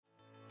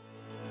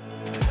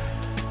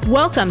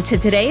Welcome to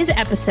today's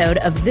episode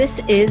of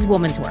This is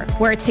Woman's Work,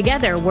 where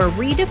together we're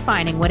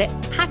redefining what it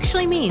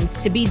actually means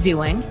to be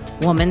doing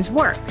woman's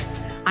work.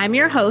 I'm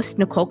your host,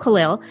 Nicole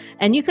Khalil,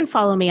 and you can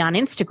follow me on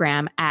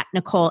Instagram at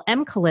Nicole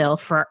M. Khalil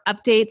for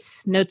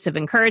updates, notes of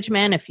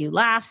encouragement, a few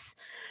laughs,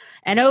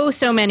 and oh,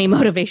 so many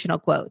motivational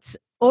quotes.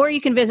 Or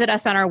you can visit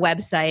us on our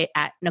website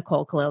at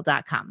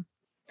NicoleKhalil.com.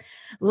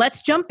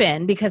 Let's jump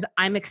in because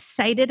I'm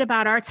excited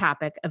about our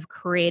topic of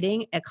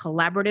creating a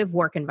collaborative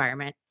work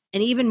environment,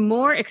 and even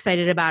more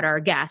excited about our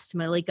guest,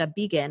 Malika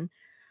Begin,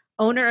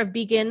 owner of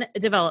Begin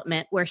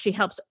Development, where she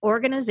helps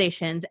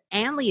organizations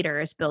and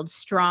leaders build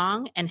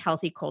strong and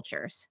healthy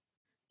cultures.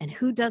 And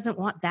who doesn't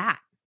want that?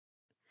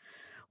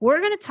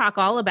 We're going to talk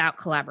all about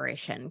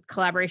collaboration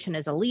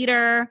as a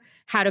leader,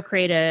 how to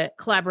create a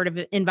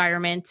collaborative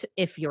environment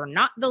if you're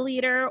not the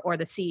leader or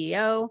the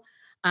CEO,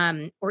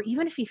 or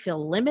even if you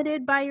feel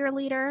limited by your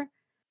leader,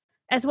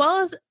 as well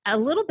as a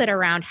little bit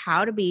around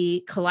how to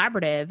be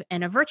collaborative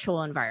in a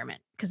virtual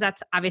environment, because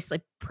that's obviously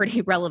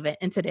pretty relevant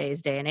in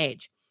today's day and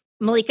age.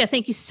 Malika,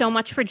 thank you so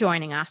much for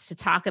joining us to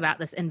talk about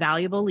this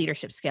invaluable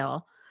leadership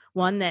skill,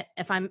 one that,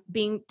 if I'm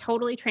being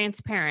totally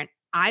transparent,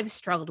 I've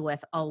struggled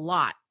with a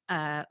lot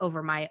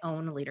over my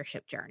own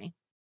leadership journey.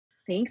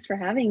 Thanks for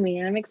having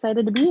me. I'm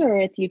excited to be here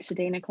with you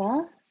today,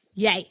 Nicole.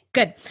 Yay.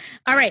 Good.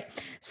 All right.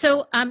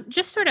 So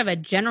just sort of a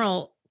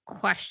general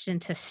question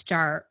to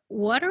start.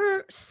 What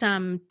are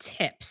some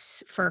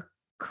tips for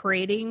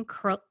creating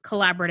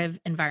collaborative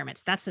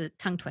environments? That's a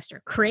tongue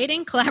twister.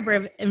 Creating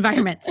collaborative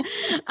environments.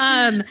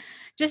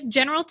 Just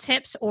general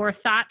tips or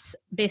thoughts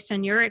based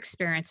on your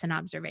experience and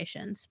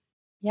observations.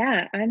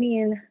 Yeah,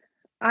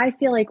 I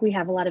feel like we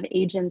have a lot of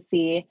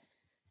agency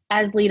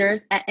as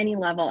leaders at any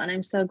level. And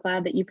I'm so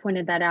glad that you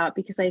pointed that out,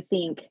 because I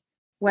think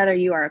whether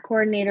you are a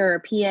coordinator or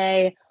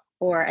PA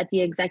or at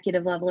the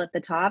executive level at the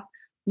top,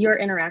 your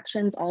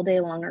interactions all day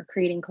long are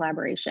creating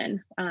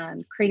collaboration,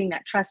 creating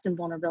that trust and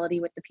vulnerability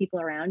with the people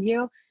around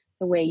you,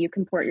 the way you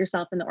comport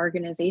yourself in the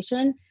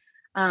organization.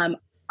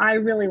 I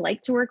really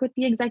like to work with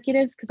the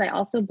executives because I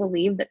also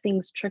believe that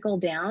things trickle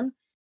down.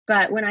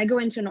 But when I go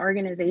into an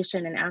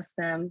organization and ask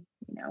them,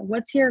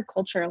 what's your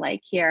culture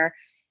like here?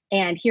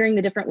 And hearing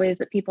the different ways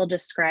that people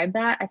describe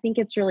that, I think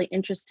it's really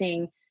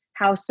interesting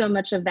how so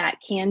much of that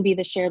can be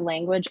the shared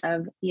language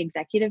of the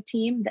executive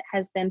team that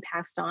has been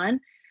passed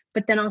on,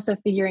 but then also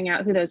figuring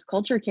out who those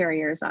culture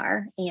carriers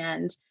are.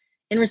 And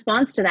in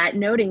response to that,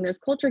 noting those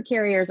culture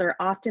carriers are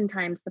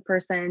oftentimes the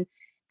person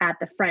at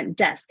the front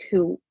desk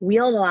who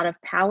wield a lot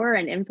of power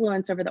and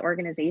influence over the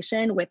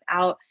organization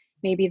without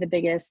maybe the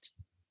biggest,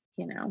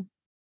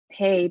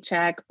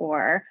 paycheck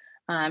or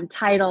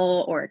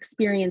title or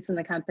experience in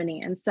the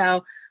company. And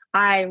so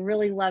I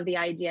really love the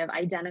idea of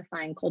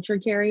identifying culture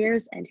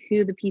carriers and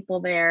who the people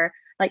there,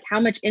 like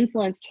how much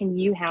influence can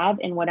you have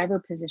in whatever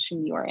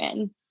position you're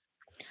in.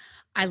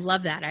 I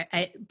love that.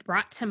 I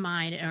brought to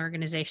mind an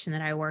organization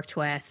that I worked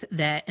with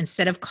that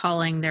instead of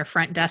calling their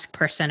front desk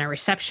person a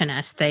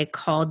receptionist, they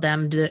called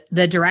them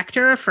the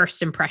director of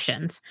first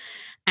impressions.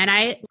 And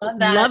I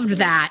loved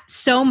that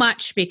so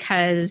much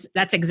because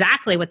that's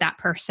exactly what that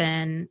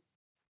person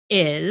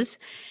is.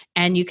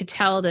 And you could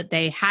tell that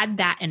they had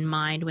that in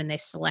mind when they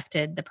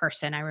selected the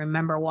person. I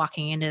remember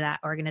walking into that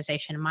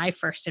organization. My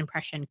first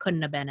impression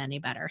couldn't have been any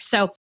better.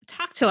 So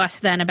talk to us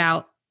then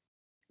about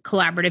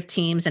collaborative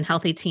teams and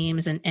healthy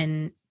teams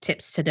and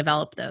tips to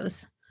develop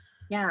those.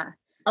 Yeah.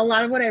 A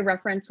lot of what I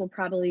reference will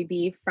probably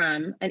be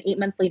from an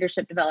 8-month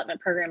leadership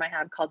development program I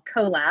have called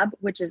CoLab,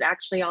 which is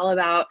actually all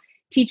about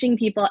teaching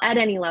people at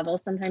any level.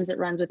 Sometimes it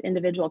runs with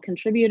individual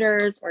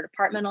contributors or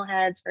departmental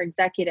heads or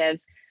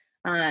executives,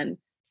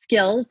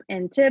 skills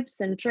and tips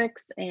and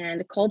tricks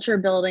and culture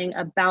building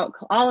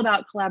all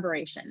about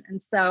collaboration.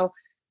 And so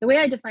the way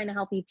I define a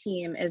healthy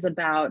team is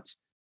about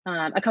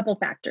a couple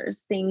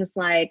factors, things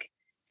like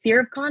fear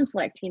of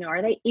conflict.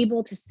 Are they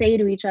able to say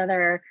to each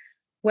other,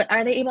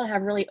 are they able to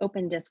have really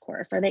open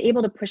discourse? Are they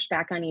able to push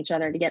back on each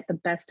other to get the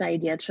best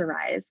idea to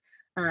rise?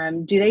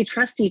 Do they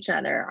trust each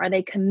other? Are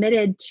they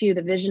committed to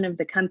the vision of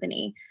the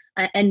company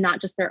and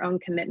not just their own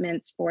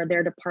commitments for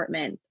their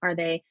department? Are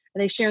they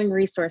sharing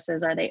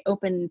resources? Are they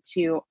open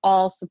to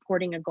all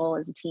supporting a goal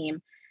as a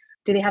team?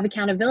 Do they have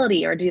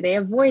accountability or do they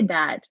avoid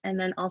that? And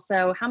then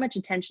also, how much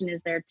attention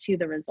is there to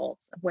the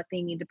results of what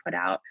they need to put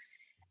out?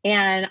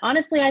 And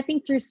honestly, I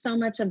think through so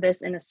much of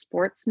this in a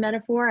sports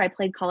metaphor. I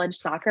played college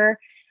soccer,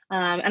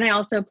 and I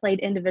also played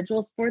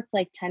individual sports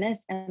like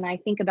tennis. And I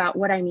think about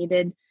what I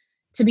needed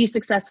to be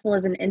successful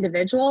as an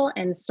individual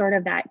and sort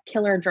of that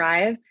killer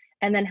drive,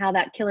 and then how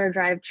that killer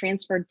drive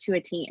transferred to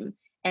a team,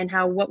 and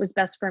how what was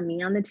best for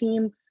me on the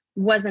team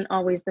wasn't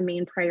always the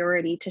main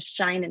priority to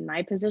shine in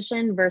my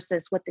position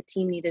versus what the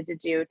team needed to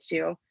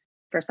do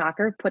for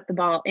soccer, put the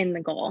ball in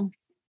the goal.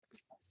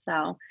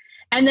 So,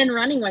 and then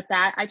running with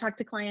that, I talk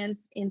to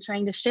clients in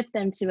trying to shift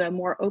them to a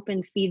more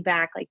open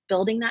feedback, like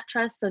building that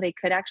trust so they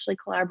could actually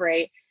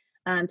collaborate,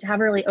 to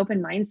have a really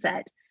open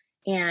mindset.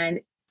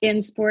 And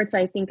in sports,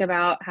 I think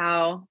about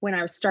how when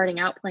I was starting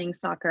out playing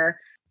soccer,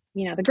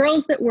 the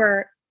girls that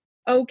were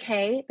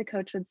okay, the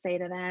coach would say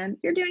to them,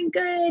 "You're doing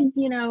good,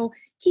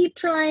 keep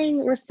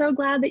trying. We're so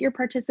glad that you're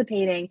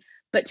participating."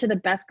 But to the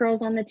best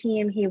girls on the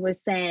team, he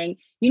was saying,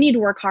 "You need to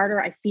work harder.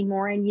 I see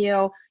more in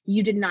you.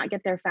 You did not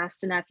get there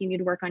fast enough. You need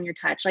to work on your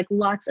touch." Like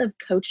lots of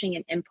coaching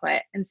and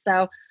input. And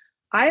so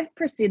I've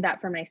pursued that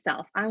for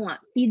myself. I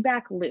want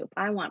feedback loop.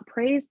 I want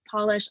praise,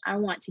 polish. I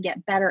want to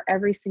get better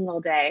every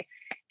single day.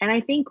 And I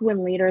think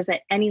when leaders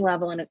at any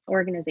level in an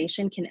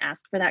organization can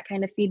ask for that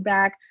kind of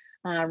feedback,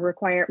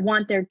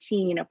 want their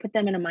team, put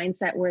them in a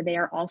mindset where they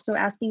are also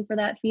asking for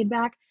that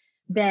feedback,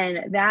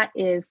 then that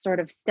is sort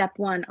of step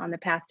one on the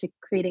path to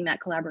creating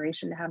that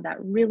collaboration, to have that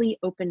really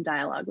open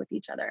dialogue with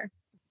each other.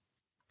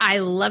 I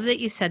love that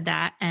you said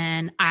that.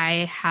 And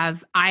I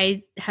have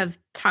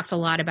talked a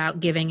lot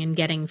about giving and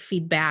getting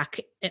feedback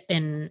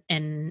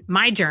in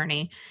my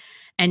journey.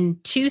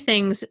 And two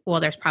things, well,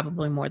 there's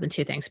probably more than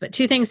two things, but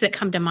two things that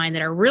come to mind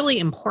that are really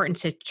important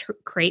to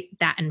create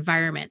that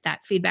environment,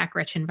 that feedback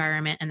rich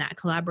environment and that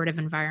collaborative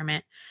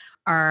environment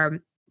are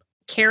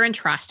care and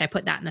trust. I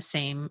put that in the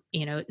same,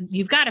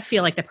 you've got to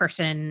feel like the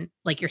person,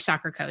 like your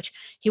soccer coach.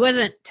 He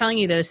wasn't telling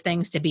you those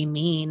things to be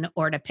mean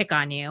or to pick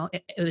on you.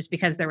 It was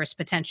because there was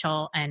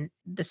potential and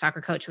the soccer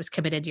coach was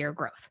committed to your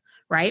growth,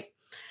 right?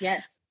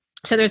 Yes.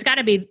 So there's got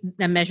to be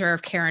a measure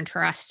of care and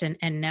trust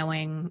and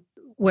knowing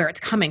where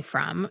it's coming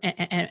from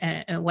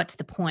and what's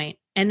the point.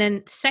 And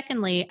then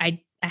secondly,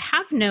 I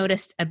have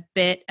noticed a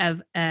bit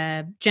of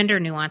gender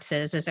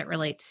nuances as it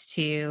relates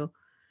to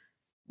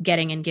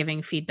getting and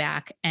giving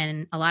feedback.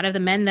 And a lot of the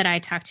men that I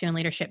talk to in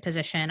leadership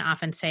position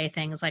often say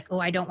things like, "Oh,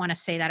 I don't want to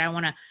say that. I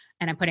want to,"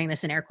 and I'm putting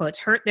this in air quotes,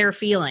 "hurt their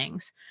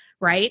feelings."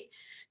 Right.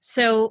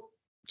 So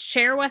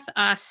share with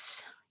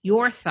us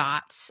your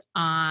thoughts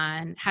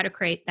on how to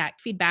create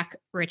that feedback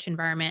rich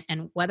environment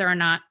and whether or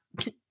not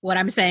what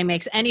I'm saying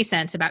makes any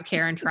sense about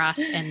care and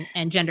trust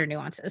and gender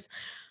nuances.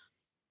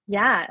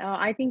 Yeah,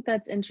 I think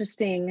that's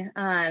interesting.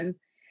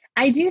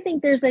 I do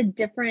think there's a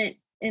different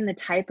in the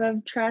type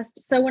of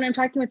trust. So when I'm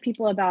talking with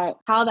people about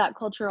how that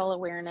cultural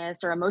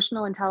awareness or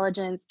emotional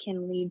intelligence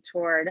can lead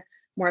toward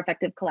more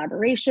effective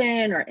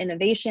collaboration or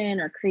innovation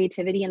or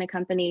creativity in a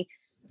company,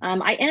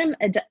 I am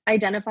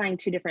identifying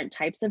two different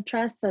types of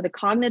trust. So the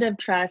cognitive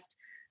trust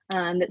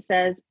that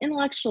says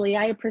intellectually,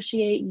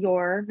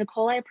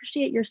 Nicole, I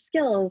appreciate your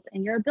skills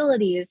and your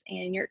abilities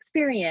and your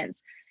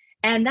experience.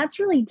 And that's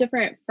really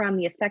different from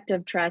the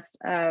affective trust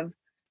of,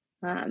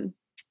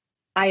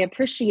 I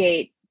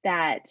appreciate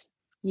that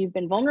you've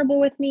been vulnerable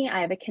with me. I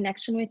have a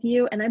connection with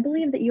you, and I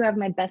believe that you have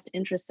my best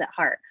interests at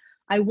heart.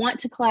 I want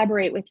to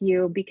collaborate with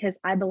you because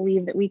I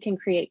believe that we can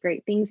create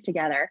great things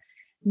together,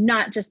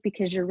 not just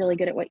because you're really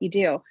good at what you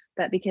do,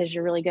 but because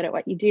you're really good at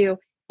what you do,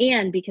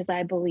 and because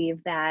I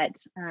believe that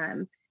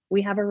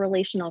we have a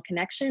relational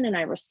connection and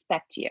I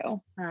respect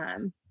you.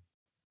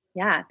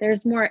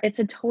 There's more. It's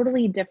a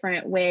totally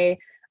different way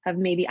of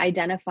maybe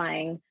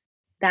identifying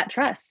that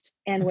trust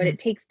and what it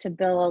takes to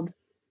build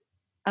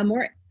a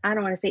more, I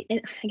don't want to say,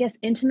 I guess,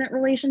 intimate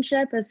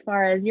relationship as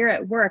far as you're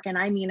at work, and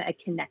I mean a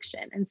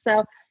connection. And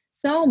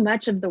so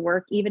much of the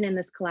work, even in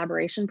this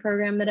collaboration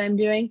program that I'm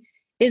doing,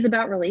 is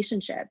about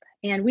relationship.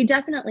 And we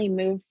definitely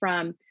move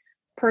from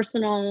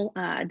personal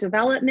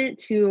development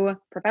to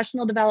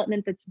professional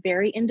development that's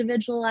very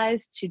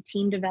individualized, to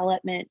team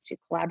development, to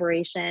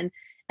collaboration,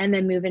 and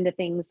then move into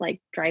things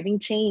like driving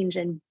change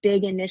and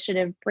big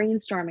initiative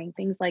brainstorming,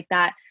 things like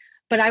that.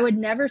 But I would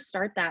never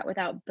start that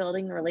without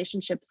building the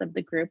relationships of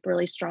the group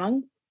really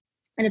strong.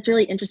 And it's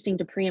really interesting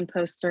to pre and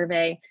post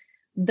survey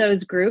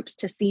those groups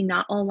to see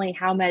not only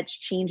how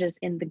much changes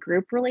in the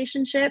group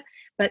relationship,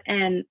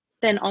 and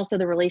then also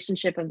the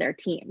relationship of their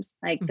teams,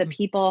 like the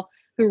people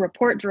who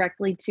report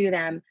directly to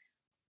them.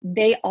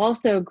 They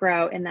also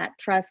grow in that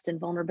trust and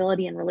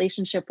vulnerability and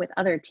relationship with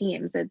other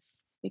teams.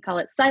 We call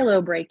it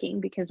silo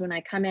breaking, because when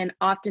I come in,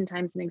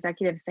 oftentimes an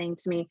executive saying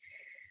to me,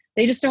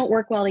 they just don't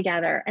work well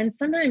together. And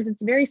sometimes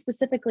it's very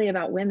specifically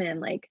about women,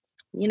 like,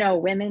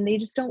 women, they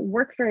just don't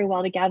work very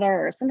well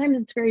together. Or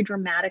sometimes it's very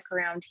dramatic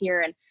around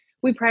here. And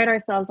we pride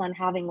ourselves on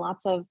having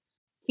lots of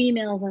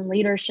females in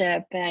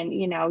leadership. And,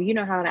 you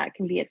know how that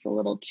can be. It's a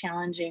little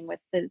challenging with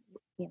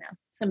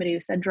somebody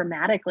who said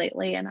dramatic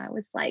lately. And I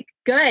was like,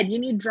 good, you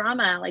need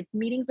drama. Like,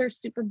 meetings are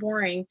super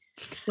boring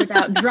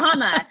without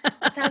drama.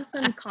 Let's have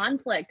some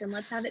conflict and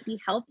let's have it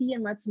be healthy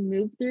and let's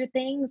move through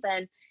things.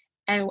 And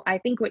I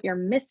think what you're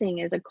missing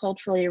is a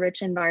culturally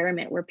rich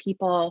environment where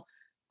people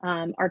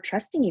are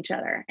trusting each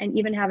other and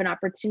even have an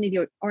opportunity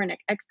or an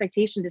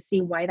expectation to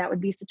see why that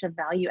would be such a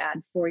value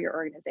add for your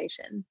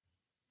organization.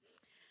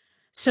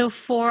 So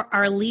for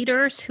our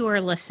leaders who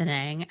are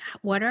listening,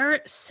 what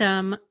are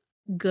some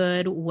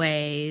good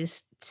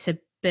ways to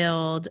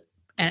build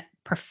a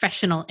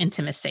professional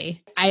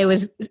intimacy? I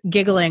was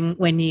giggling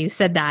when you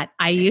said that.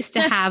 I used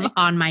to have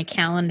on my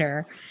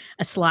calendar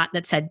a slot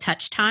that said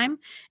touch time,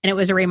 and it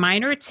was a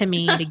reminder to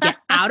me to get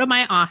out of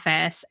my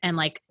office and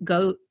like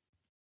go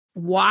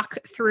walk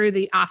through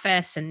the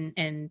office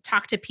and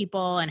talk to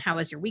people and how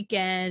was your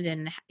weekend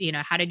and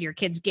how did your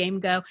kids' game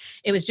go.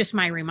 It was just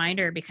my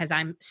reminder because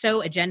I'm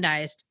so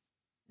agendized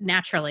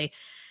naturally.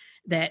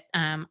 that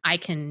I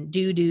can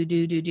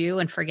do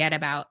and forget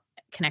about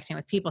connecting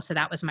with people. So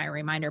that was my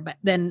reminder. But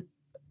then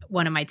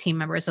one of my team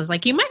members was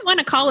like, you might want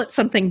to call it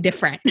something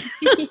different.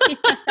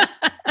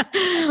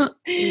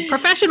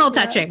 Professional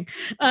touching.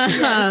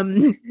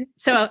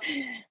 So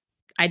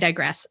I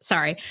digress.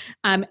 Sorry.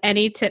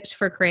 Any tips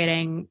for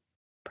creating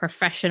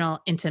professional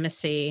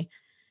intimacy?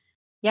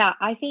 Yeah,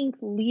 I think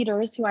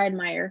leaders who I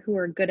admire, who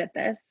are good at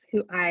this,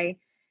 who I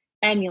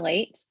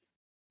emulate,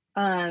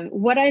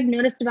 what I've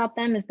noticed about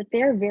them is that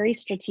they're very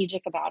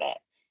strategic about it.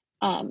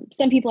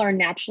 Some people are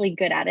naturally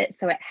good at it,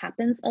 so it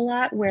happens a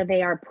lot where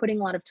they are putting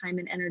a lot of time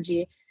and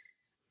energy.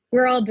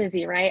 We're all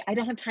busy, right? I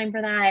don't have time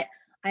for that.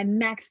 I'm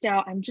maxed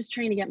out. I'm just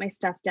trying to get my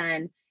stuff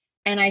done.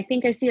 And I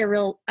think I see a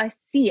real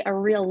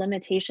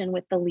limitation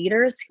with the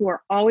leaders who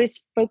are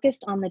always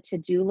focused on the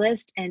to-do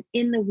list and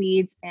in the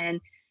weeds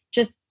and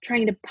just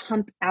trying to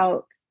pump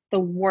out the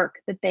work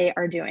that they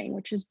are doing,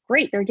 which is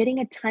great. They're getting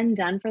a ton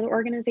done for the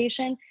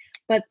organization,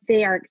 but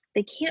they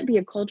can't be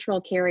a cultural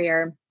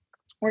carrier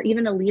or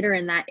even a leader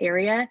in that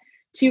area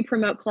to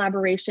promote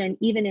collaboration,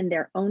 even in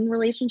their own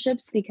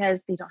relationships,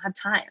 because they don't have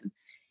time.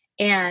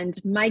 And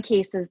my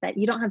case is that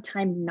you don't have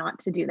time not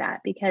to do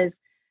that, because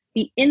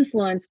the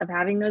influence of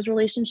having those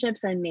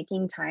relationships and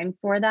making time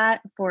for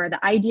that, for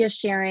the idea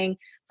sharing,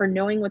 for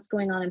knowing what's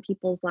going on in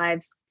people's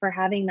lives, for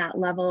having that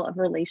level of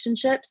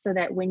relationship so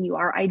that when you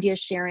are idea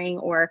sharing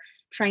or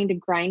trying to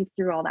grind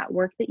through all that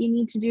work that you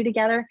need to do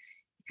together,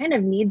 you kind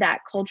of need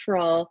that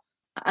cultural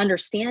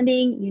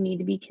understanding. You need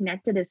to be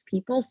connected as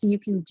people so you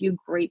can do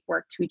great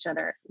work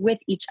with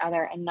each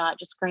other and not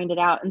just grind it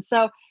out. And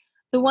so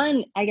the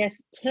one, I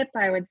guess, tip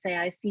I would say,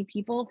 I see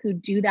people who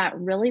do that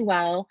really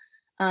well,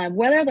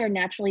 whether they're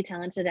naturally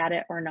talented at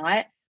it or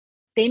not,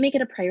 they make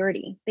it a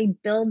priority. They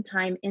build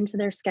time into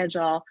their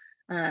schedule.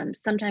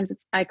 Sometimes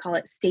I call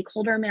it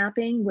stakeholder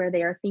mapping, where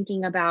they are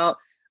thinking about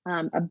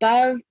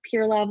above,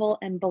 peer level,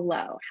 and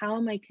below. How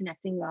am I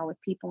connecting well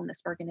with people in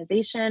this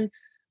organization?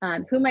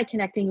 Who am I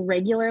connecting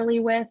regularly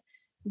with?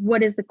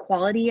 What is the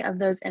quality of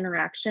those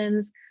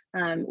interactions?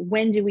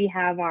 When do we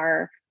have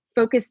our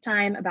focus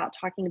time about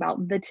talking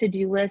about the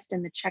to-do list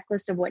and the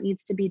checklist of what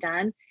needs to be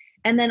done?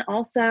 And then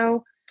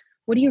also,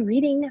 what are you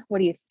reading?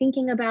 What are you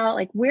thinking about?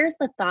 Like, where's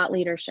the thought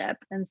leadership?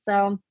 And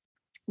so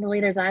the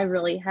leaders I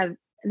really have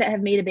that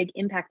have made a big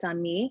impact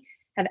on me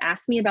have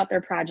asked me about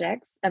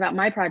about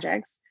my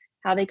projects,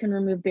 how they can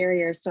remove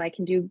barriers so I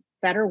can do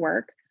better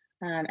work.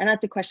 And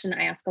that's a question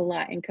I ask a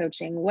lot in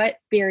coaching. What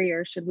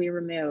barriers should we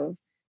remove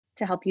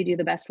to help you do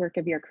the best work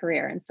of your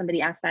career? And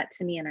somebody asked that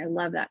to me, and I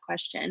love that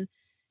question.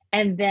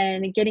 And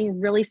then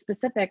getting really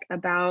specific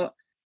about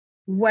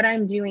what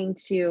I'm doing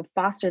to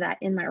foster that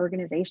in my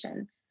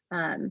organization.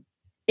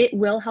 It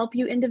will help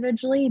you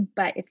individually,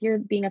 but if you're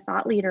being a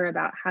thought leader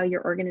about how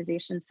your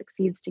organization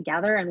succeeds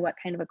together and what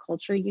kind of a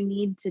culture you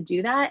need to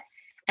do that,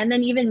 and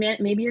then even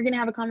maybe you're going to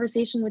have a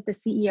conversation with the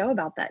CEO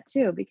about that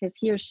too, because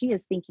he or she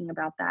is thinking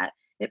about that.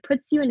 It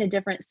puts you in a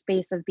different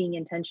space of being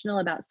intentional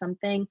about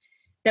something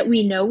that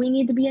we know we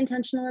need to be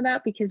intentional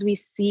about because we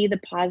see the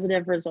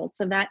positive results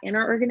of that in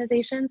our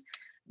organizations,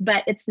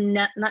 but it's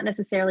not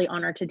necessarily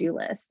on our to-do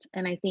list.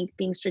 And I think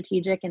being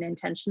strategic and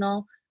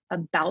intentional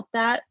about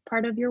that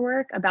part of your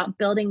work, about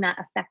building that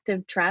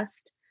effective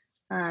trust,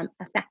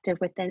 effective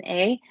with an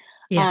A,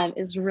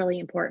 is really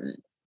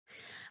important.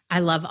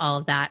 I love all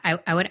of that.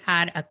 I would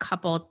add a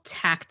couple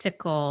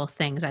tactical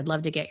things I'd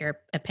love to get your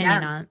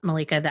opinion on,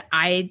 Malika, that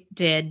I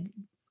did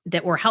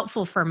that were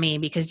helpful for me,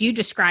 because you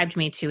described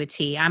me to a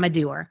T. I'm a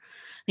doer.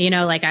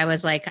 Like I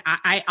was like,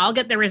 I'll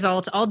get the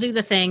results, I'll do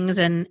the things.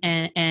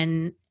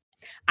 And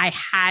I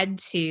had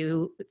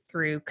to,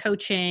 through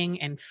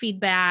coaching and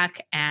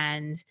feedback,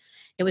 and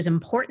it was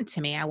important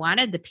to me. I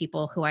wanted the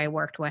people who I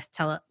worked with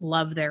to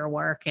love their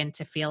work and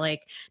to feel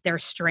like their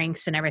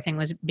strengths and everything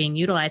was being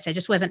utilized. I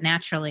just wasn't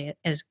naturally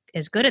as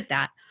good at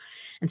that.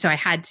 And so I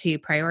had to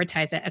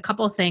prioritize it. A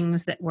couple of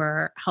things that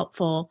were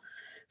helpful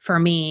for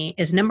me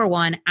is, number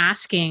one,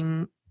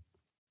 asking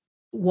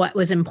what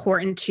was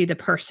important to the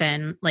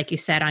person, like you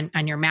said,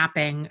 on your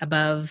mapping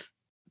above,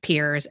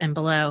 peers, and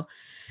below,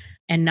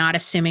 and not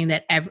assuming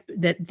that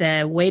that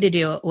the way to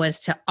do it was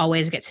to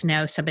always get to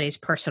know somebody's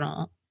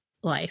personal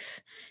life.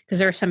 Because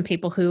there are some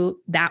people who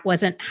that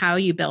wasn't how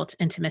you built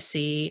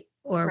intimacy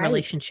or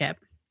relationship.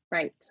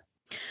 Right.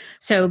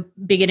 So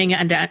beginning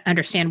to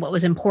understand what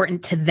was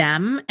important to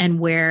them, and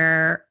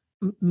where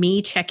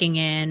me checking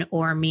in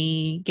or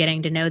me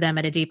getting to know them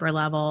at a deeper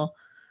level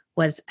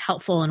was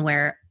helpful and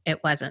where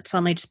it wasn't. So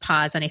let me just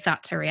pause. Any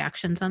thoughts or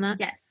reactions on that?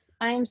 Yes.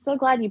 I'm so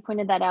glad you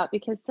pointed that out,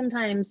 because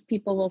sometimes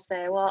people will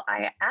say, well,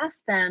 I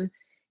asked them,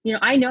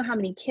 I know how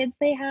many kids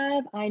they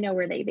have. I know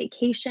where they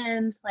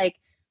vacationed. Like,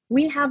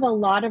 we have a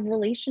lot of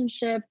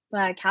relationship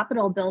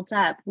capital built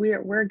up.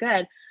 We're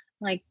good.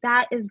 Like,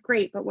 that is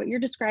great. But what you're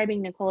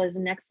describing, Nicole, is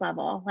next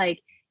level.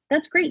 Like,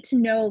 that's great to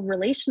know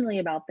relationally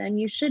about them.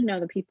 You should know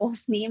the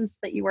people's names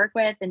that you work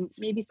with and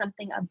maybe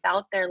something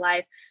about their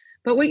life.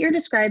 But what you're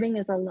describing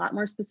is a lot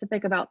more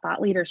specific about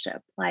thought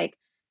leadership. Like,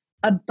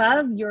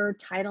 above your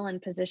title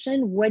and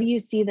position, what do you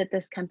see that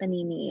this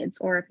company needs?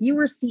 Or if you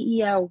were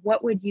CEO,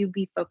 what would you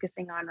be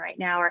focusing on right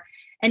now?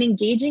 And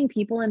engaging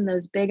people in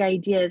those big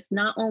ideas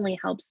not only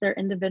helps their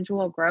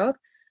individual growth,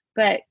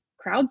 but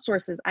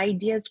crowdsources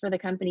ideas for the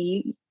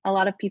company. A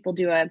lot of people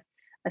do a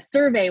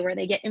survey where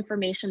they get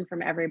information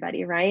from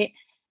everybody, right?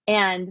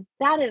 And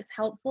that is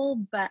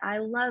helpful, but I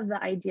love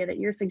the idea that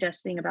you're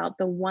suggesting about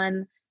the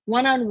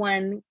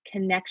one-on-one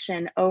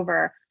connection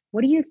over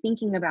what are you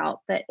thinking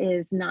about that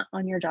is not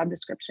on your job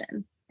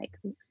description? Like,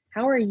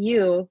 how are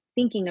you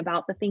thinking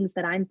about the things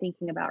that I'm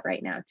thinking about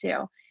right now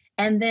too?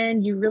 And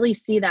then you really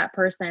see that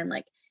person,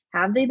 like,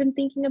 have they been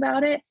thinking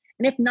about it?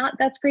 And if not,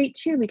 that's great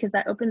too, because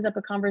that opens up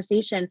a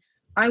conversation.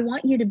 I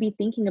want you to be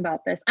thinking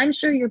about this. I'm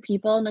sure your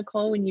people,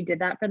 Nicole, when you did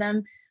that for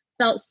them,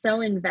 felt so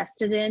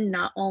invested in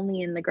not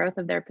only in the growth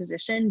of their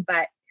position,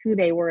 but who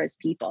they were as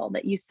people,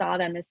 that you saw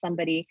them as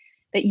somebody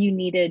that you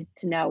needed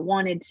to know,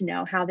 wanted to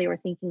know how they were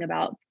thinking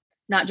about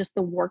not just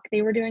the work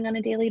they were doing on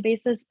a daily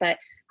basis, but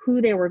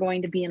who they were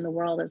going to be in the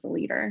world as a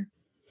leader.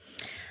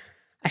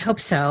 I hope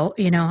so.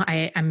 I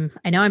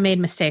know I made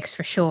mistakes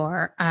for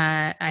sure.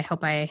 I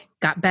hope I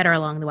got better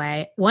along the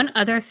way. One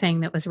other thing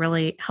that was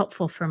really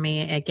helpful for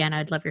me, again,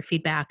 I'd love your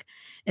feedback,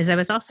 is I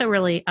was also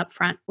really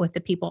upfront with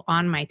the people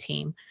on my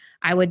team.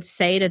 I would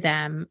say to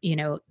them,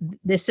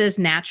 this is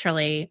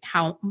naturally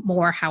how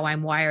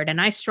I'm wired.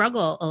 And I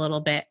struggle a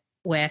little bit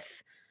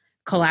with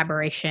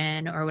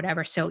collaboration or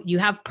whatever. So you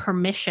have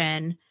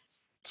permission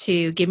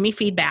to give me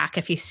feedback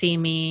if you see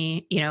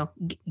me,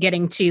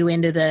 getting too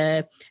into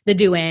the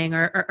doing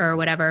or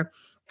whatever.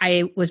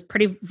 I was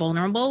pretty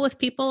vulnerable with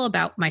people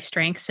about my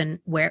strengths and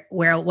where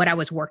what I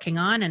was working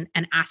on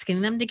and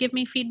asking them to give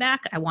me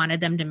feedback. I wanted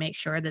them to make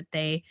sure that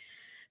they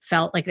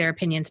felt like their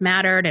opinions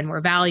mattered and were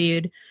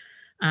valued.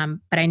 But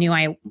I knew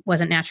I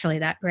wasn't naturally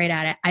that great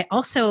at it. I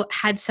also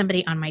had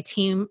somebody on my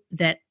team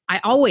that I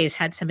always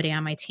had somebody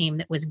on my team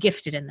that was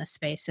gifted in this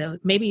space. So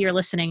maybe you're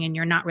listening and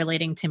you're not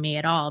relating to me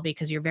at all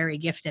because you're very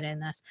gifted in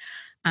this.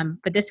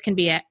 But this can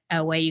be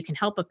a way you can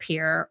help a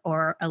peer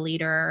or a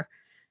leader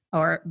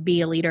or be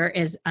a leader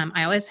is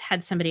I always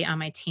had somebody on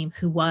my team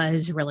who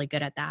was really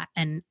good at that.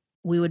 And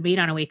we would meet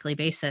on a weekly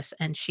basis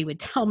and she would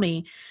tell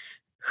me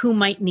who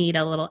might need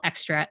a little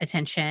extra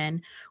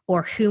attention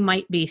or who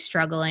might be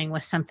struggling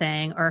with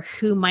something or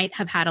who might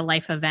have had a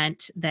life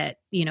event that,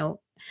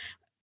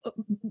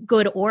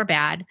 good or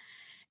bad.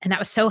 And that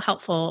was so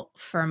helpful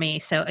for me.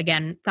 So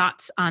again,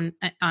 thoughts on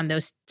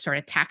those sort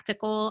of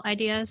tactical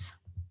ideas?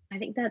 I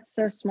think that's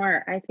so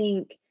smart. I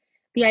think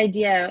the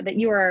idea that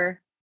you are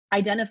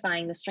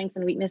identifying the strengths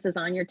and weaknesses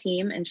on your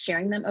team and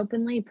sharing them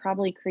openly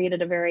probably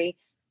created a very,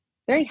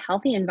 very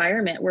healthy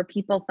environment where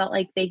people felt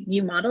like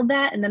you modeled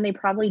that, and then they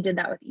probably did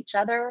that with each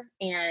other.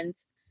 And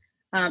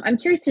I'm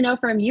curious to know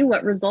from you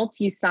what results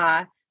you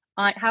saw.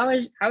 How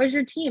is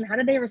your team? How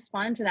did they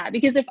respond to that?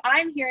 Because if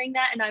I'm hearing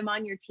that and I'm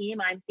on your team,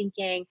 I'm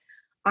thinking,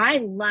 I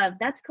love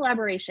that's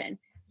collaboration.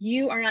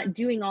 You are not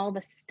doing all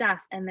the stuff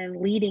and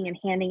then leading and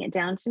handing it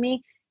down to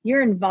me.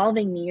 You're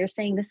involving me. You're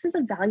saying this is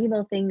a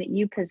valuable thing that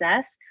you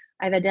possess.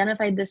 I've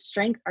identified this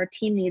strength. Our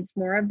team needs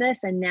more of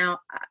this. And now,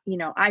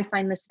 I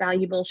find this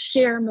valuable.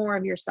 Share more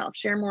of yourself,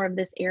 share more of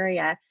this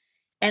area.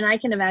 And I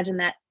can imagine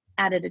that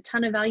added a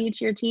ton of value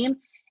to your team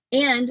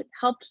and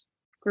helped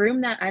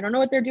groom that. I don't know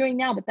what they're doing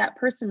now, but that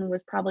person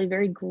was probably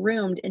very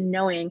groomed in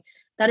knowing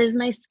that is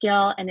my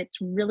skill and it's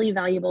really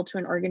valuable to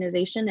an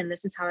organization. And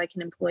this is how I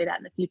can employ that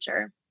in the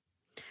future.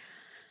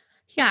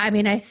 Yeah. I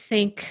mean, I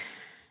think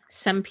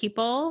some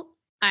people,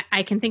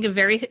 I can think of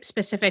very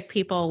specific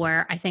people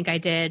where I think I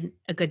did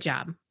a good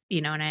job,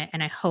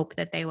 and I hope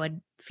that they would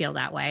feel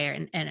that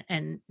way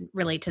and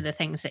relate to the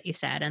things that you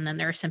said. And then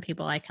there are some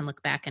people I can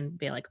look back and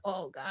be like,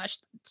 oh gosh,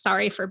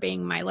 sorry for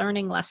being my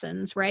learning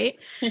lessons. Right.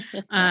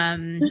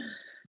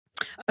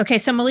 Okay.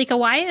 So Malika,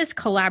 why is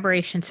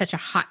collaboration such a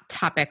hot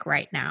topic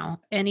right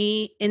now?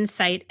 Any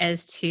insight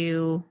as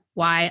to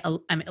why,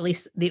 at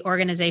least the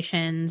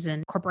organizations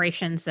and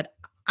corporations that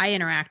I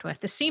interact with,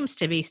 this seems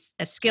to be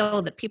a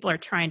skill that people are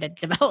trying to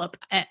develop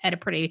at a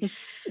pretty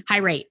high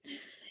rate.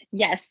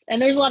 Yes.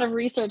 And there's a lot of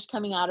research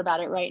coming out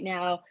about it right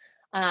now,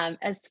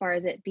 as far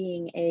as it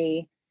being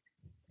a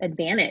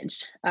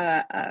advantage,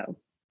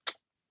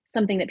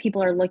 something that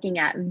people are looking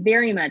at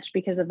very much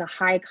because of the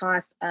high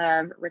cost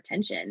of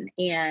retention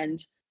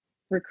and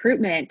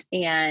recruitment.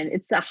 And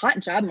it's a hot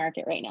job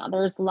market right now.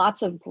 There's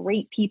lots of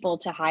great people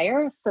to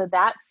hire. So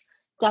that's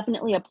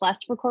definitely a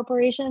plus for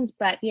corporations,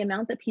 but the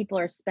amount that people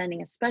are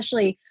spending,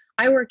 especially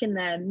I work in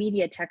the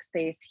media tech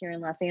space here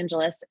in Los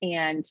Angeles,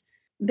 and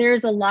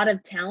there's a lot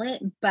of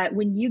talent, but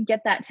when you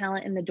get that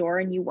talent in the door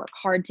and you work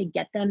hard to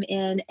get them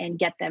in and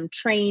get them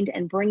trained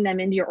and bring them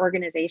into your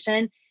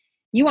organization,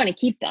 you want to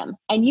keep them.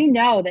 And you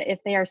know that if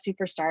they are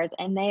superstars,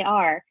 and they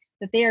are,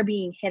 that they are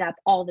being hit up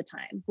all the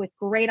time with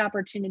great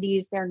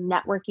opportunities. They're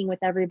networking with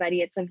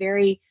everybody. It's a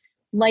very,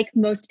 like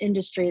most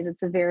industries,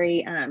 it's a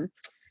very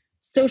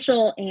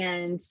social,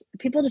 and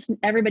people just,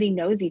 everybody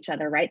knows each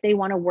other, right? They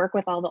want to work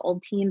with all the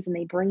old teams and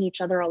they bring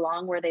each other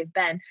along where they've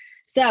been.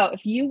 So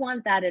if you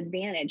want that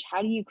advantage,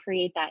 how do you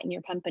create that in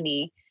your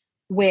company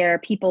where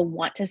people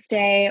want to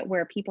stay,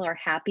 where people are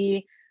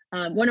happy?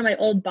 One of my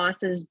old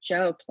bosses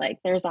joked, like,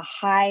 there's a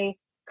high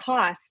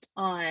cost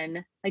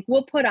on, like,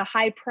 we'll put a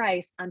high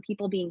price on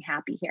people being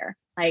happy here.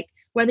 Like,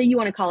 whether you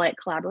want to call it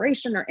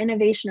collaboration or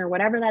innovation or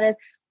whatever that is,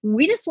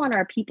 we just want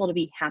our people to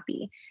be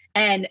happy.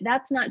 And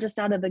that's not just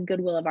out of the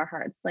goodwill of our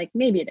hearts. Like,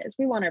 maybe it is.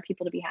 We want our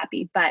people to be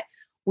happy, but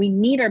we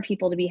need our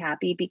people to be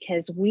happy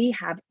because we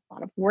have a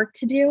lot of work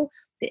to do.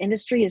 The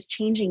industry is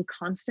changing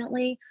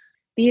constantly.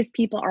 These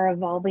people are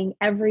evolving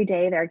every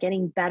day. They're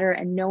getting better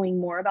and knowing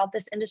more about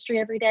this industry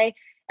every day.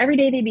 Every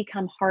day they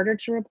become harder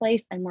to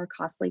replace and more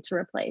costly to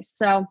replace.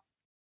 So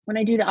when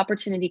I do the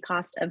opportunity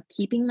cost of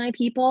keeping my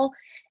people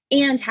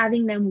and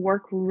having them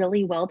work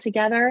really well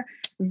together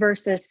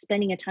versus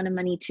spending a ton of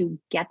money to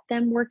get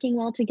them working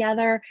well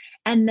together,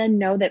 and then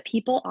know that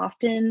people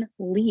often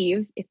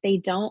leave if they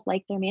don't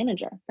like their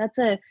manager. That's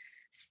a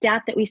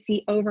stat that we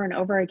see over and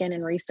over again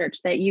in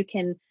research, that you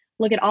can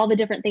look at all the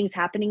different things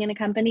happening in a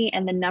company,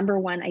 and the number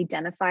one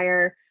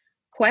identifier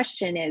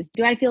question is,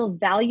 do I feel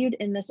valued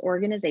in this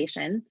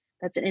organization?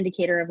 That's an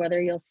indicator of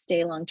whether you'll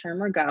stay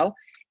long-term or go.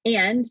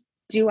 And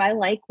do I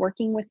like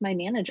working with my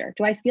manager?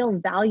 Do I feel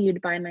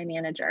valued by my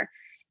manager?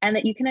 And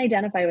that you can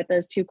identify with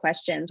those two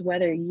questions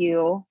whether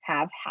you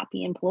have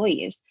happy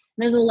employees.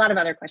 And there's a lot of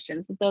other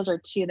questions, but those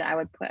are two that I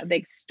would put a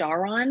big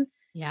star on.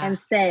 Yeah. And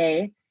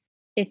say,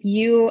 if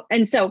you,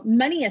 and so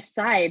money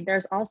aside,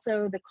 there's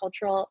also the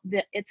cultural,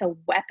 it's a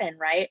weapon,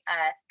 right?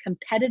 A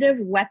competitive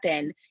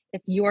weapon.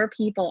 If your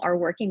people are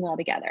working well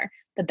together,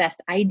 the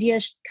best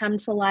ideas come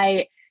to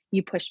light.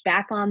 You push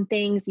back on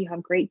things. You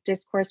have great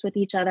discourse with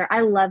each other.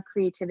 I love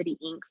Creativity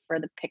Inc. for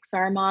the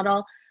Pixar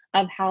model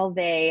of how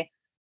they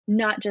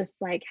not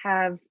just like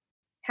have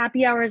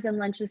happy hours and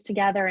lunches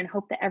together and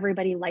hope that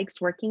everybody likes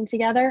working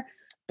together,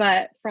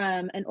 but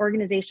from an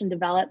organization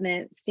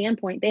development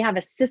standpoint, they have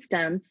a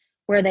system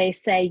where they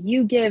say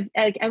you give,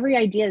 like, every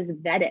idea is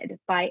vetted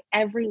by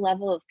every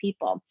level of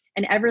people,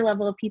 and every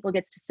level of people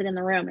gets to sit in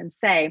the room and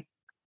say,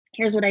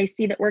 here's what I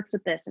see that works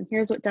with this and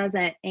here's what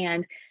doesn't.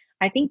 And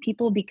I think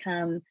people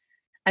become,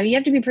 I mean, you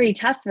have to be pretty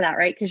tough for that,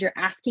 right? Because you're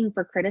asking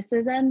for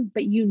criticism,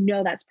 but you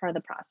know that's part of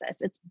the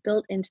process. It's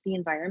built into the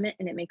environment,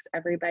 and it makes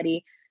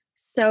everybody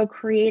so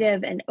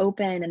creative and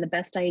open, and the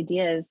best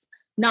ideas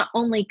not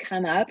only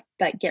come up,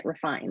 but get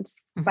refined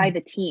by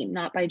the team,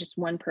 not by just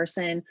one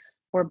person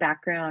or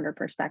background or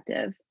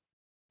perspective.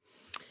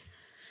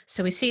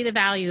 So we see the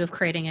value of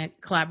creating a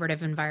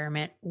collaborative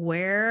environment.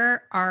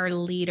 Where are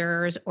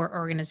leaders or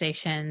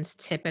organizations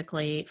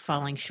typically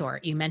falling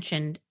short? You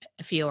mentioned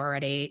a few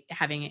already,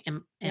 having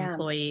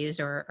employees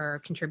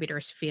or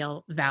contributors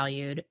feel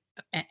valued,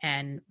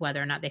 and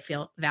whether or not they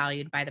feel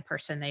valued by the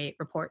person they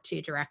report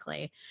to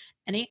directly.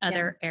 Any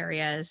other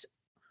areas,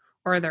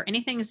 or are there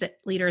any things that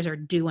leaders are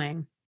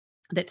doing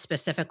that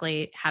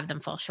specifically have them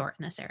fall short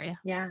in this area?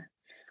 Yeah.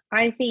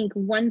 I think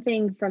one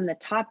thing from the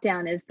top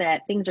down is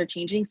that things are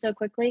changing so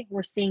quickly.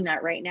 We're seeing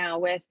that right now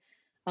with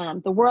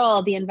the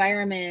world, the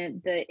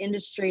environment, the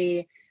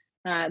industry,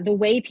 the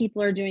way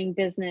people are doing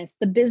business.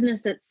 The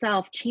business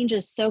itself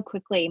changes so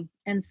quickly.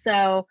 And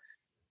so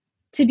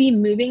to be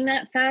moving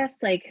that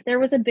fast, like,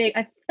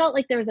 I felt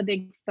like there was a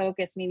big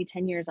focus maybe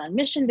 10 years on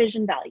mission,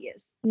 vision,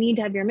 values. You need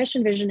to have your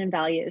mission, vision, and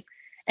values.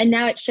 And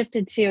now it's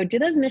shifted to, do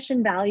those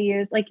mission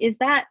values, like, is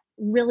that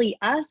really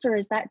us, or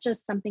is that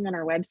just something on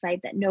our website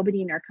that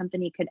nobody in our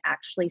company could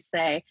actually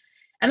say?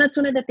 And that's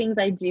one of the things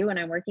I do when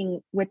I'm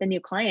working with a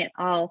new client.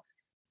 I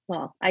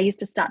used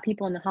to stop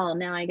people in the hall.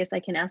 Now I guess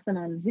I can ask them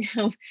on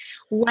Zoom,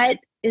 what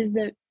is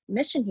the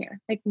mission here?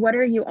 Like, what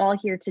are you all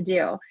here to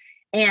do?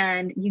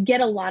 And you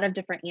get a lot of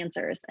different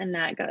answers, and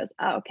that goes,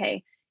 oh,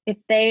 okay. If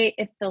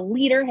the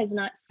leader has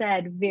not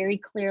said very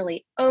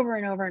clearly over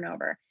and over and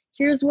over,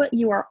 here's what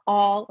you are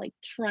all like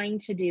trying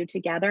to do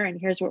together, and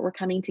here's what we're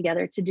coming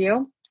together to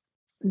do,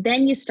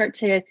 then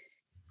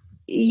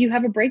you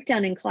have a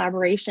breakdown in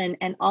collaboration,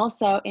 and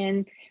also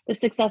in the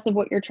success of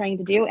what you're trying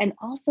to do, and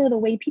also the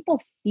way people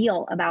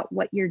feel about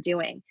what you're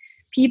doing.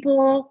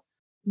 People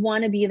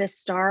want to be the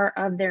star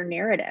of their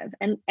narrative,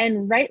 and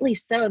rightly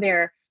so.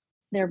 They're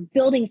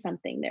building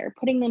something, they're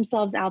putting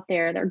themselves out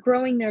there, they're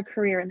growing their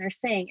career, and they're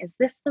saying, is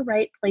this the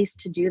right place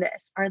to do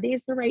this? Are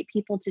these the right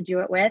people to do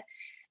it with?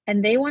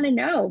 And they want to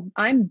know,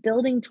 I'm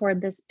building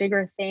toward this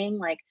bigger thing.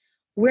 Like,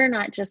 we're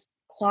not just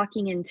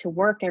clocking into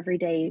work every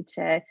day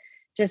to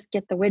just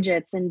get the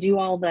widgets and do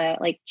all the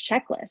like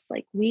checklists.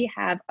 Like, we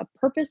have a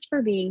purpose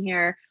for being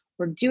here.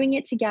 We're doing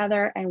it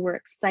together, and we're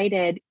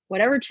excited,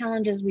 whatever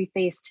challenges we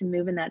face, to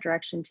move in that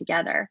direction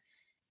together.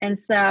 And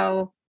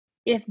so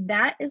if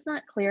that is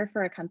not clear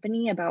for a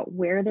company about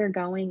where they're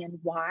going and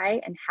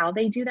why and how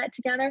they do that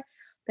together,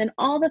 then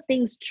all the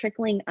things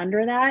trickling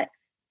under that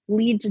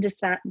lead to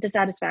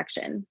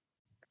dissatisfaction.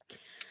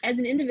 As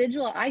an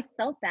individual, I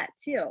felt that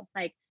too.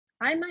 Like,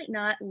 I might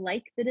not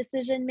like the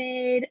decision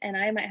made, and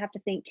I might have to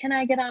think, can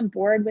I get on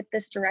board with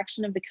this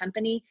direction of the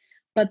company?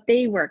 but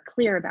they were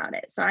clear about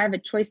it. So I have a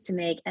choice to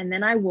make, and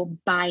then I will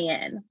buy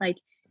in. Like,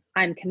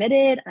 I'm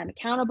committed, I'm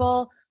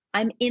accountable,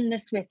 I'm in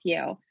this with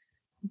you.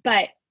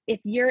 But if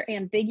you're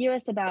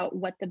ambiguous about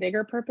what the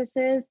bigger purpose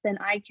is, then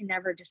I can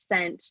never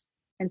dissent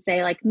and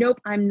say, like, nope,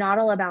 I'm not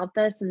all about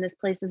this, and this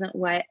place isn't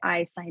what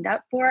I signed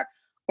up for.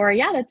 Or,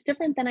 yeah, that's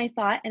different than I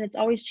thought, and it's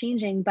always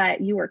changing,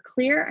 but you were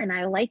clear and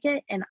I like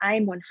it, and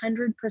I'm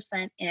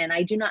 100% in.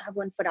 I do not have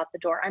one foot out the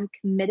door. I'm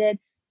committed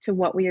to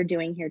what we are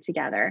doing here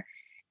together.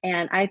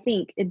 And I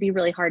think it'd be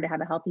really hard to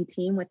have a healthy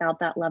team without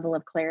that level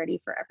of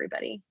clarity for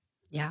everybody.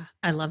 Yeah,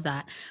 I love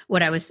that.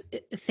 What I was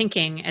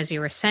thinking as you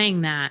were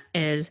saying that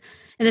is,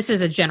 and this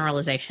is a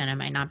generalization, it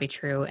might not be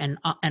true in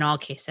all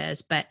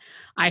cases, but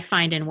I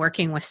find in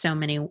working with so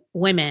many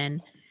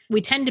women, we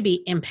tend to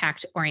be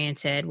impact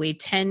oriented. We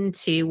tend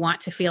to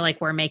want to feel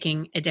like we're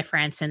making a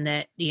difference and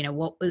that, you know,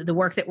 what the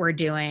work that we're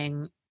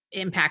doing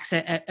impacts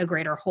a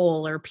greater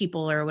whole or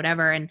people or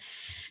whatever. And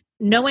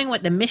knowing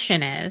what the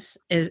mission is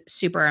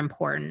super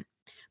important,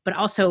 but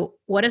also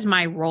what is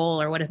my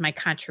role or what is my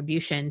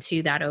contribution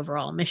to that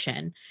overall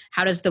mission?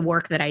 How does the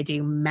work that I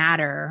do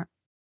matter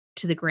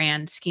to the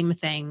grand scheme of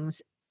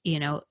things? You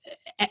know,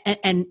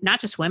 and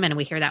not just women.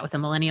 We hear that with the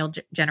millennial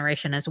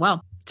generation as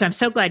well. So I'm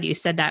so glad you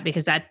said that,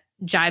 because that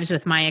jives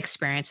with my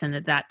experience,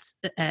 and that's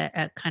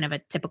a kind of a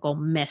typical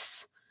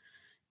miss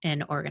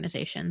in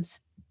organizations.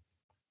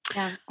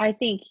 Yeah, I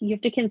think you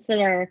have to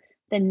consider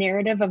the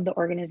narrative of the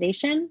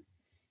organization.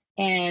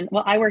 And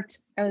well, I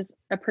was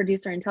a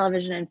producer in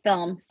television and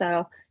film.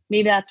 So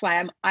maybe that's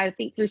why I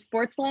think through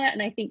sports a lot,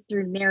 and I think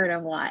through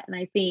narrative a lot. And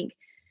I think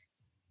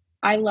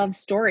I love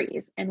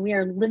stories, and we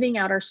are living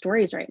out our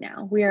stories right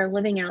now. We are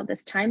living out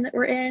this time that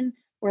we're in.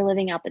 We're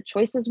living out the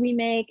choices we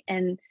make.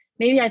 And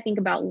maybe I think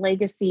about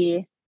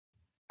legacy.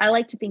 I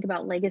like to think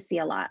about legacy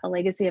a lot, a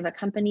legacy of a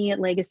company, a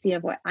legacy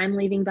of what I'm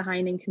leaving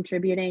behind and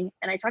contributing.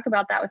 And I talk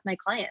about that with my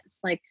clients.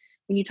 Like,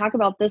 when you talk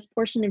about this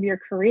portion of your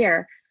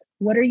career,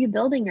 what are you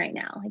building right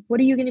now? Like, what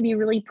are you going to be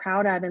really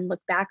proud of and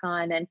look back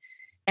on? And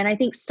I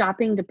think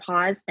stopping to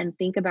pause and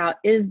think about,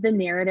 is the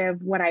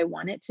narrative what I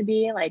want it to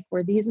be? Like,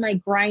 were these my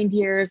grind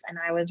years and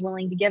I was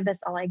willing to give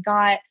this all I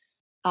got?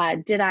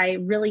 Did I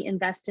really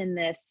invest in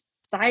this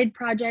side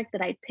project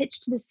that I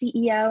pitched to the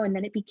CEO and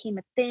then it became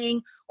a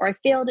thing? Or I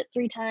failed it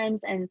 3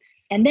 times and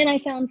then I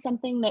found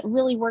something that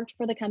really worked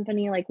for the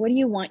company? Like, what do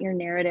you want your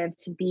narrative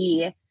to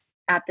be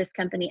at this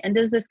company? And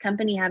does this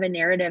company have a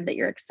narrative that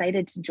you're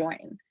excited to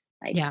join?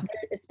 Like, Yeah.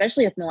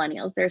 especially with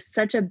millennials, there's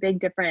such a big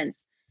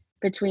difference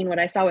between what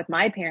I saw with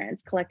my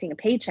parents collecting a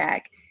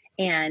paycheck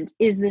and,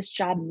 is this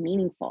job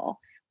meaningful?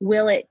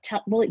 Will it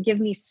give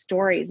me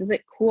stories? Is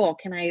it cool?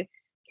 Can I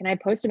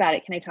post about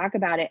it? Can I talk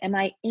about it? Am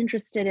I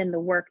interested in the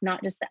work,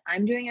 not just that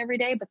I'm doing every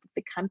day, but that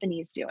the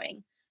company's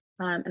doing?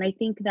 And I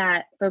think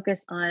that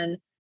focus on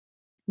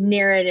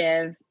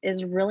narrative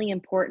is really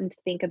important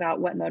to think about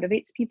what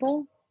motivates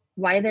people,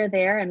 why they're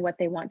there, and what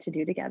they want to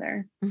do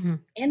together Mm-hmm.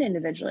 and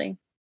individually.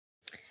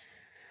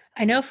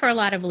 I know for a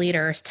lot of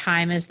leaders,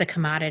 time is the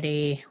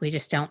commodity we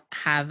just don't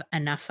have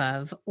enough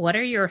of. What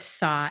are your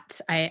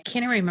thoughts? I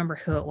can't even remember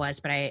who it was,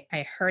 but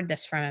I heard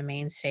this from a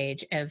main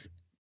stage of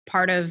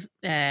part of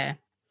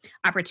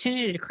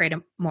opportunity to create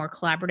a more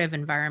collaborative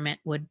environment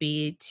would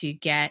be to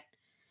get,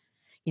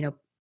 you know,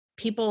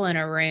 people in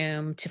a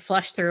room to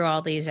flush through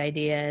all these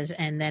ideas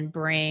and then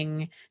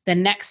bring the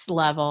next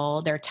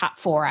level, their top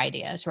 4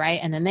 ideas, right?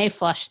 And then they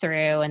flush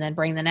through and then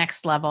bring the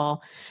next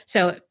level.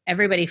 So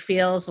everybody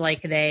feels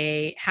like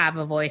they have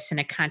a voice and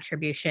a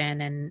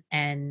contribution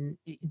and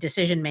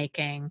decision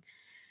making.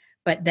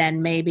 But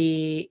then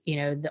maybe, you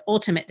know, the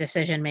ultimate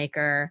decision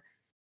maker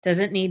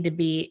doesn't need to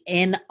be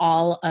in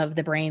all of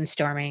the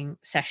brainstorming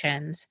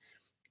sessions.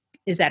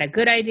 Is that a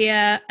good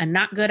idea, a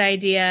not good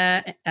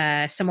idea,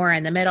 somewhere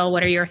in the middle?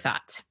 What are your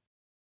thoughts?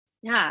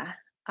 Yeah.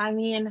 I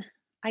mean,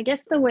 I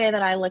guess the way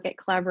that I look at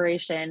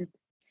collaboration,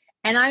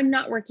 and I'm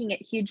not working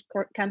at huge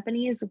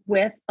companies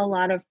with a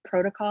lot of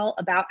protocol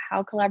about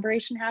how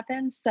collaboration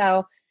happens.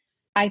 So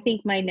I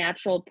think my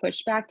natural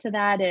pushback to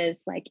that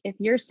is, like, if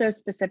you're so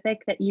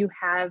specific that you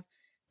have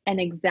an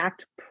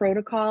exact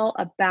protocol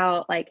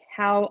about like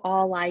how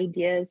all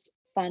ideas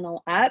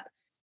funnel up,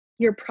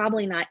 you're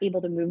probably not able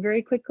to move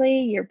very quickly.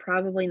 You're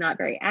probably not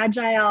very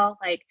agile.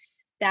 Like,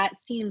 that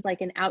seems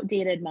like an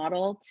outdated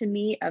model to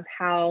me of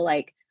how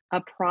like a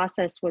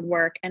process would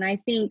work. And I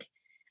think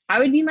I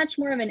would be much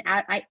more of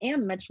I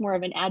am much more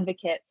of an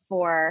advocate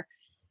for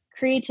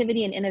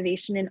creativity and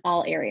innovation in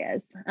all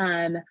areas.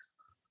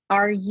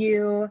 Are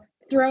you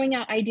throwing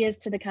out ideas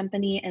to the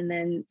company and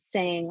then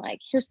saying, like,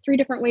 here's 3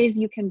 different ways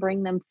you can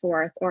bring them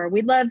forth? Or,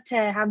 we'd love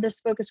to have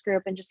this focus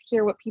group and just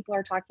hear what people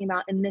are talking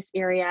about in this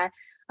area.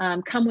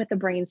 Come with a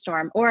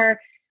brainstorm. Or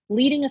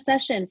leading a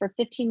session for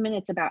 15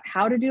 minutes about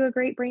how to do a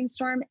great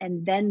brainstorm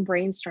and then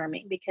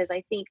brainstorming. Because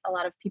I think a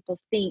lot of people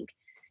think,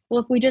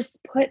 well, if we just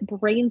put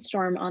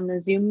brainstorm on the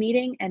Zoom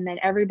meeting and then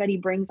everybody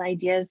brings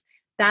ideas,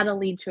 that'll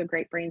lead to a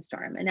great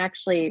brainstorm. And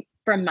actually,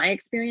 from my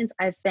experience,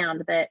 I've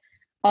found that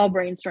all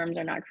brainstorms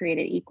are not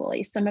created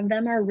equally. Some of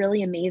them are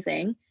really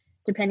amazing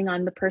depending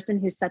on the person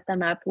who set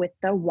them up with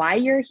the why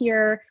you're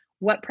here,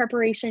 what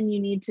preparation you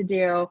need to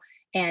do,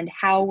 and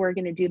how we're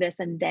going to do this,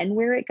 and then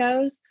where it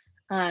goes.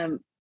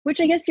 Which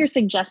I guess you're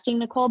suggesting,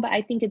 Nicole, but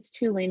I think it's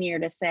too linear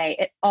to say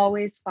it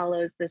always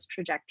follows this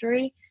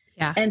trajectory.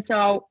 Yeah. And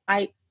so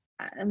my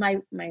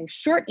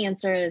short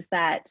answer is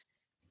that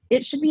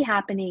it should be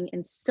happening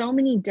in so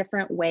many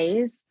different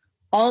ways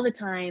all the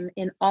time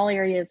in all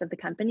areas of the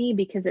company,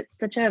 because it's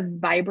such a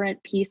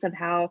vibrant piece of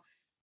how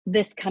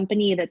this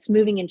company that's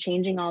moving and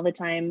changing all the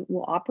time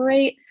will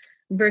operate,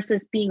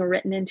 versus being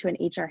written into an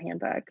HR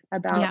handbook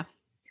about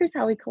here's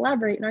how we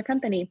collaborate in our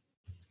company.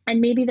 And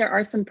maybe there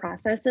are some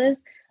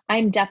processes.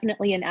 I'm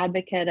definitely an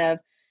advocate of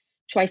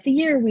twice a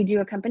year, we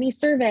do a company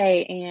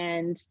survey.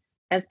 And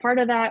as part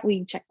of that,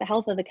 we check the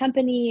health of the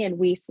company and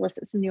we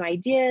solicit some new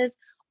ideas.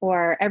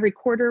 Or every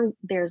quarter,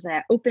 there's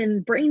an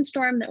open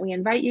brainstorm that we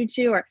invite you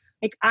to. Or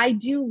like, I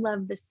do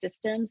love the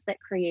systems that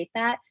create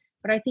that.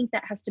 But I think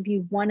that has to be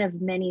one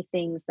of many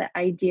things that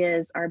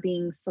ideas are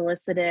being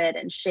solicited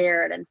and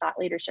shared, and thought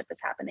leadership is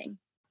happening.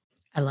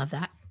 I love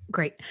that.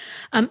 Great.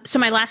 So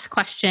my last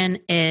question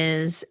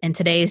is, in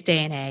today's day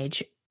and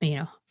age,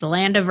 the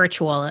land of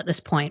virtual at this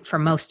point for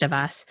most of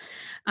us,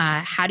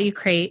 how do you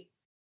create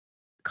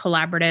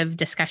collaborative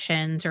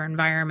discussions or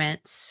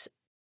environments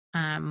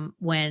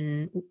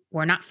when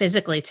we're not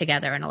physically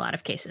together in a lot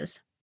of cases?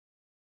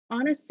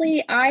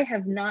 Honestly, I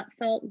have not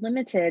felt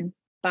limited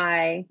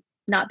by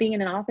not being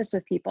in an office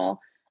with people.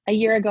 A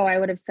year ago, I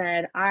would have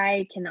said,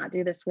 I cannot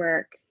do this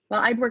work. Well,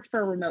 I'd worked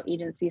for a remote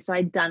agency, so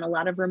I'd done a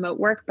lot of remote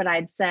work, but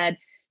I'd said,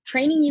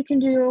 training you can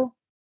do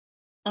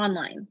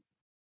online.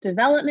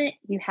 Development,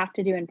 you have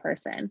to do in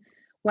person.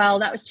 Well,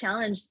 that was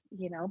challenged,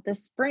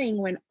 this spring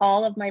when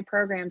all of my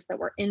programs that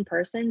were in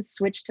person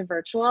switched to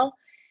virtual.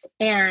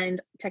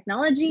 And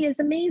technology is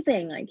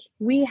amazing. Like,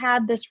 we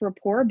had this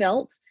rapport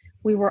built.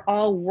 We were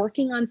all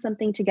working on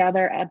something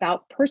together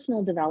about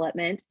personal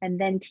development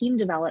and then team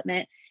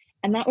development.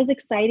 And that was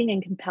exciting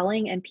and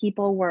compelling. And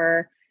people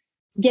were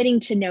getting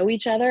to know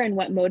each other and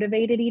what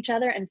motivated each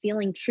other and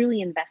feeling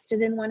truly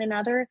invested in one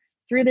another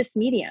through this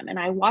medium. And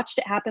I watched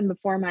it happen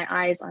before my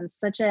eyes on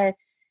such a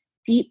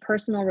deep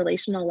personal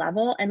relational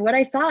level. And what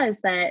I saw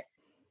is that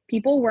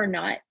people were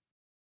not,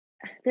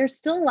 there's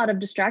still a lot of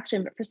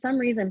distraction, but for some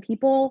reason,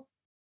 people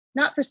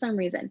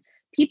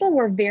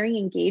were very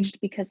engaged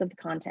because of the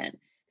content,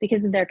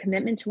 because of their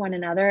commitment to one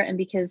another, and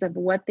because of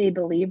what they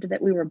believed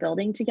that we were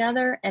building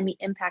together and the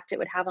impact it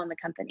would have on the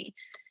company.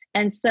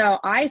 And so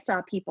I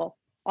saw people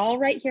all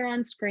right here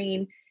on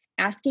screen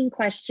asking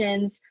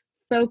questions,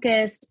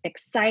 focused,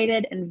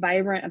 excited, and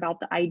vibrant about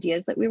the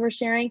ideas that we were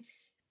sharing,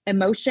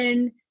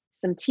 emotion,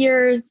 some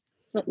tears,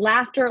 some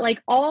laughter,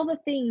 like all the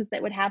things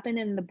that would happen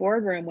in the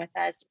boardroom with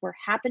us were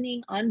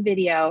happening on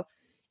video.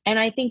 And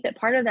I think that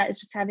part of that is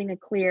just having a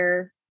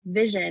clear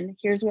vision.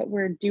 Here's what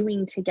we're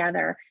doing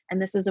together.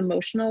 And this is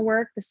emotional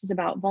work. This is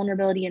about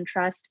vulnerability and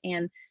trust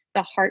and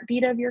the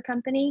heartbeat of your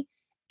company.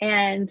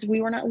 And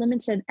we were not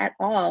limited at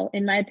all.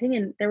 In my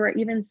opinion, there were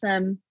even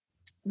some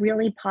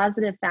really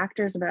positive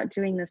factors about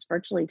doing this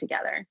virtually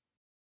together.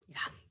 Yeah.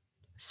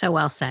 So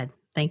well said.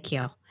 Thank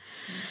you.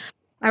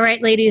 All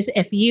right, ladies,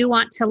 if you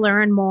want to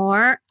learn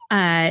more,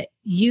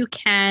 you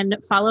can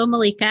follow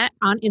Malika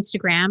on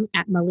Instagram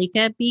at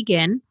Malika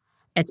Begin.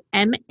 It's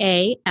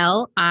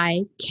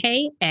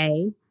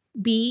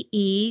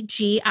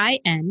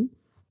MALIKABEGIN.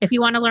 If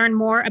you want to learn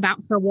more about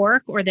her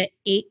work or the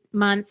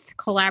 8-month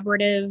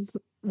collaborative,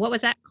 what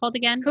was that called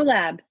again?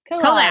 Collab.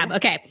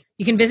 Okay.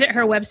 You can visit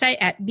her website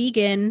at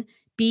begin,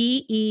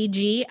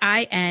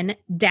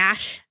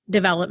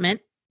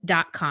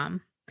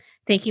 BEGIN-development.com.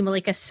 Thank you,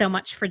 Malika, so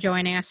much for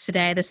joining us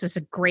today. This is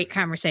a great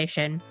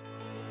conversation.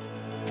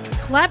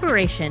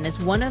 Collaboration is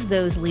one of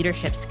those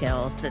leadership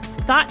skills that's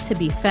thought to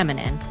be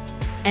feminine,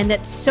 and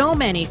that so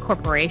many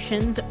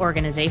corporations,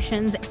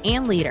 organizations,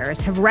 and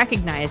leaders have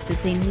recognized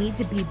that they need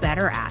to be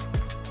better at.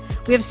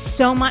 We have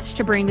so much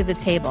to bring to the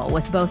table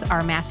with both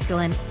our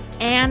masculine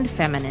and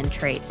feminine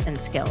traits and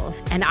skills.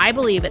 And I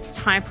believe it's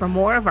time for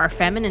more of our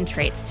feminine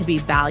traits to be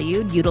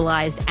valued,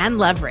 utilized, and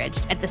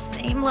leveraged at the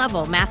same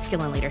level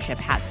masculine leadership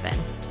has been.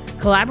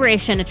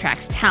 Collaboration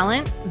attracts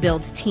talent,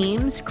 builds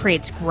teams,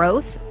 creates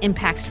growth,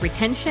 impacts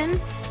retention,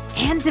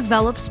 and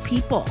develops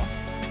people.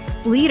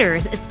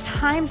 Leaders, it's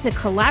time to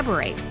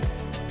collaborate.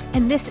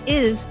 And this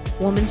is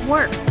Woman's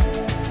Work.